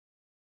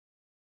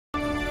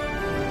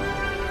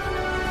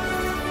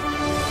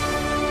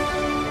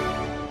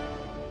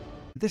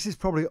this is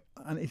probably,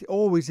 and it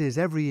always is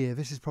every year,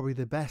 this is probably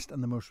the best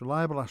and the most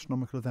reliable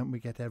astronomical event we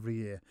get every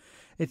year.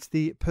 It's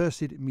the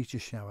Perseid meteor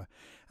shower,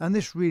 and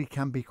this really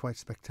can be quite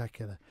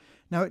spectacular.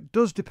 Now, it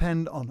does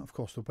depend on, of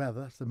course, the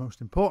weather. That's the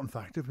most important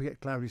factor. If we get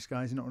cloudy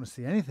skies, you're not going to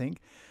see anything.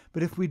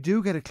 But if we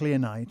do get a clear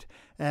night,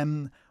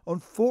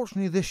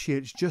 unfortunately this year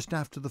it's just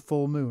after the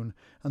full moon,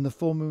 and the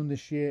full moon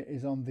this year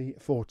is on the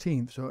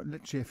 14th, so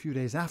literally a few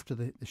days after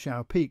the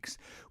shower peaks,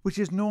 which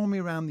is normally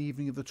around the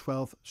evening of the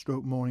 12th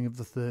stroke morning of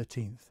the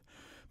 13th.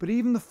 But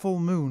even the full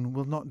moon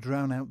will not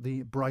drown out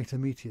the brighter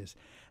meteors,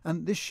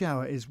 and this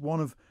shower is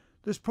one of,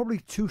 there's probably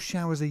 2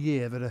 showers a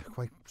year that are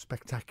quite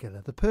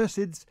spectacular. The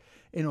Perseids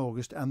in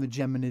August and the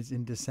Geminids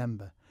in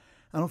December.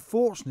 And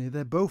unfortunately,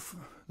 they're both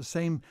the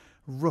same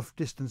rough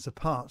distance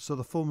apart, so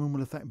the full moon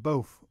will affect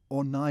both,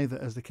 or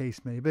neither, as the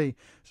case may be.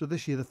 So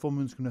this year, the full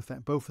moon's going to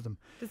affect both of them.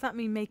 Does that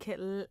mean make it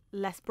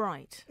less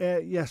bright?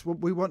 Yes. Well,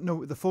 we want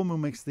no. The full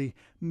moon makes the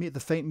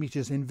faint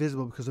meteors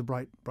invisible because of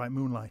bright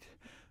moonlight.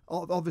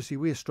 Obviously,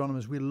 we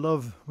astronomers, we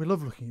love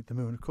looking at the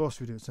moon. Of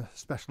course we do. It's a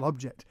special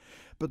object.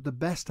 But the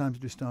best time to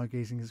do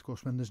stargazing is, of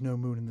course, when there's no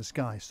moon in the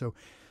sky. So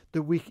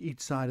the week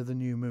each side of the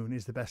new moon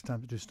is the best time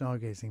to do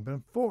stargazing. But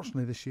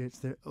unfortunately, this year it's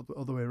the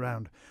other way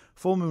around.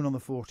 Full moon on the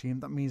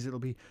 14th. That means it'll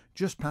be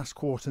just past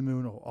quarter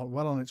moon, or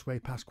well on its way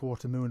past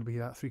quarter moon. It'll be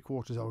about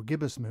 3/4 or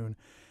gibbous moon.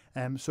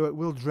 So it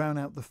will drown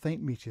out the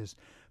faint meteors.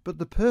 But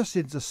the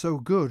Perseids are so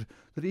good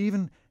that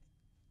even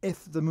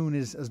if the moon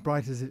is as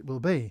bright as it will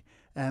be,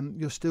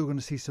 you're still going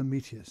to see some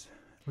meteors.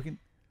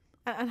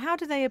 And how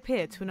do they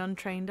appear to an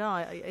untrained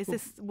eye? Is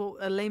this what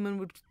a layman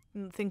would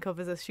think of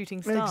as a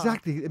shooting star?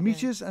 Exactly.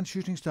 Meteors and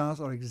shooting stars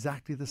are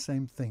exactly the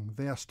same thing.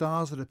 They are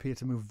stars that appear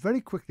to move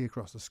very quickly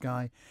across the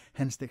sky,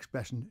 hence the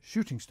expression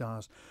shooting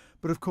stars.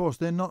 But of course,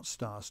 they're not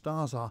stars.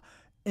 Stars are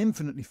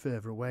infinitely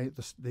further away.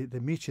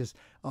 The meteors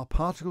are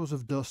particles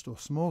of dust or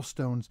small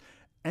stones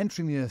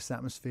entering the Earth's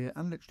atmosphere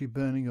and literally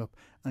burning up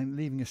and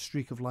leaving a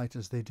streak of light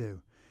as they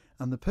do.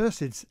 And the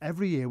Perseids,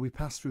 every year we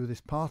pass through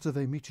this part of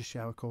a meteor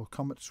shower called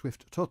Comet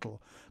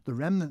Swift-Tuttle. The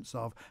remnants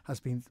of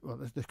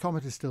the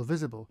comet is still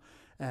visible,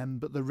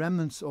 but the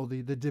remnants or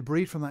the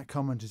debris from that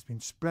comet has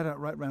been spread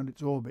out right round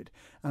its orbit.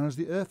 And as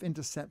the Earth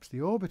intercepts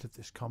the orbit of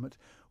this comet,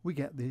 we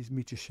get this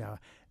meteor shower.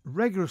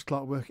 Rigorous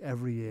clockwork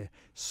every year.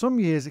 Some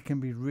years it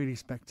can be really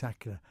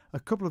spectacular. A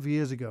couple of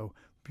years ago,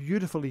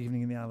 beautiful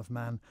evening in the Isle of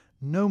Man,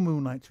 no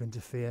moonlight to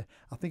interfere.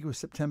 I think it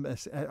was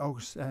August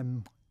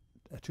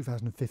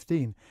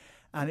 2015.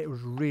 And it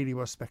really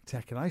was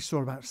spectacular. I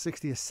saw about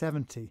 60 or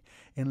 70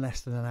 in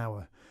less than an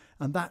hour.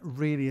 And that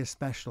really is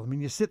special. I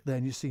mean, you sit there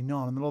and you see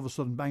none, and then all of a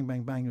sudden, bang,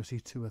 bang, bang, you'll see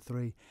 2 or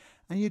 3.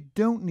 And you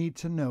don't need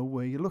to know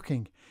where you're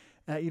looking.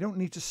 You don't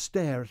need to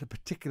stare at a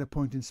particular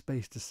point in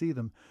space to see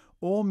them.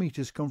 All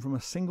meteors come from a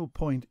single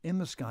point in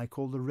the sky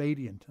called the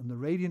radiant. And the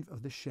radiant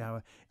of this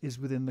shower is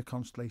within the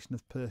constellation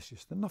of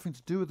Perseus. They're nothing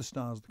to do with the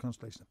stars of the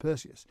constellation of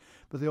Perseus,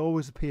 but they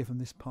always appear from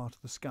this part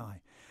of the sky.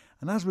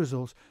 And as a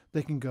result,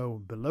 they can go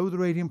below the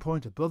radiant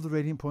point, above the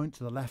radiant point,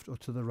 to the left or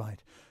to the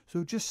right.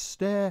 So just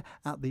stare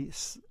at the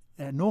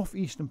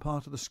northeastern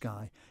part of the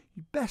sky.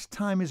 Your best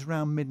time is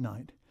around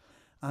midnight.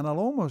 And I'll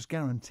almost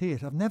guarantee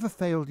it. I've never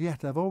failed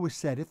yet. I've always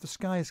said if the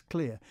sky is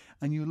clear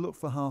and you look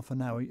for half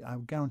an hour, I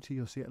guarantee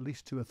you'll see at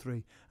least 2 or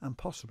 3 and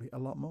possibly a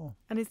lot more.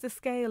 And is the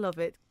scale of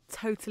it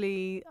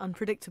totally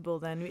unpredictable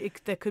then?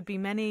 There could be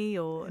many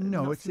or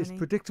no, not it's many?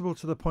 predictable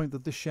to the point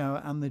that the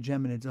shower and the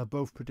Geminids are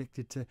both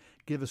predicted to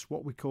give us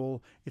what we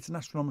call, it's an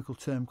astronomical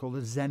term called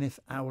the zenith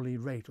hourly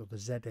rate, or the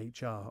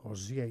ZHR, or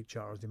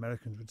ZHR as the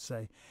Americans would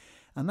say.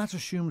 And that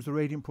assumes the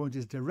radiant point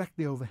is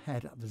directly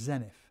overhead at the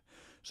zenith.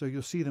 So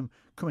you'll see them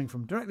coming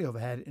from directly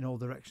overhead in all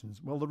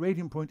directions. Well, the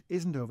radiant point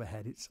isn't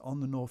overhead, it's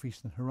on the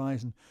northeastern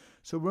horizon.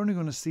 So we're only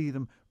going to see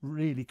them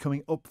really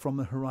coming up from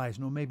the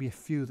horizon, or maybe a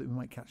few that we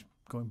might catch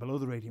going below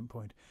the radiant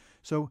point.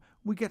 So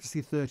we get to see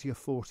 30 or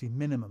 40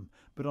 minimum.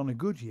 But on a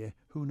good year,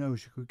 who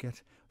knows, you could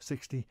get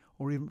 60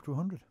 or even up to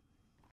 100.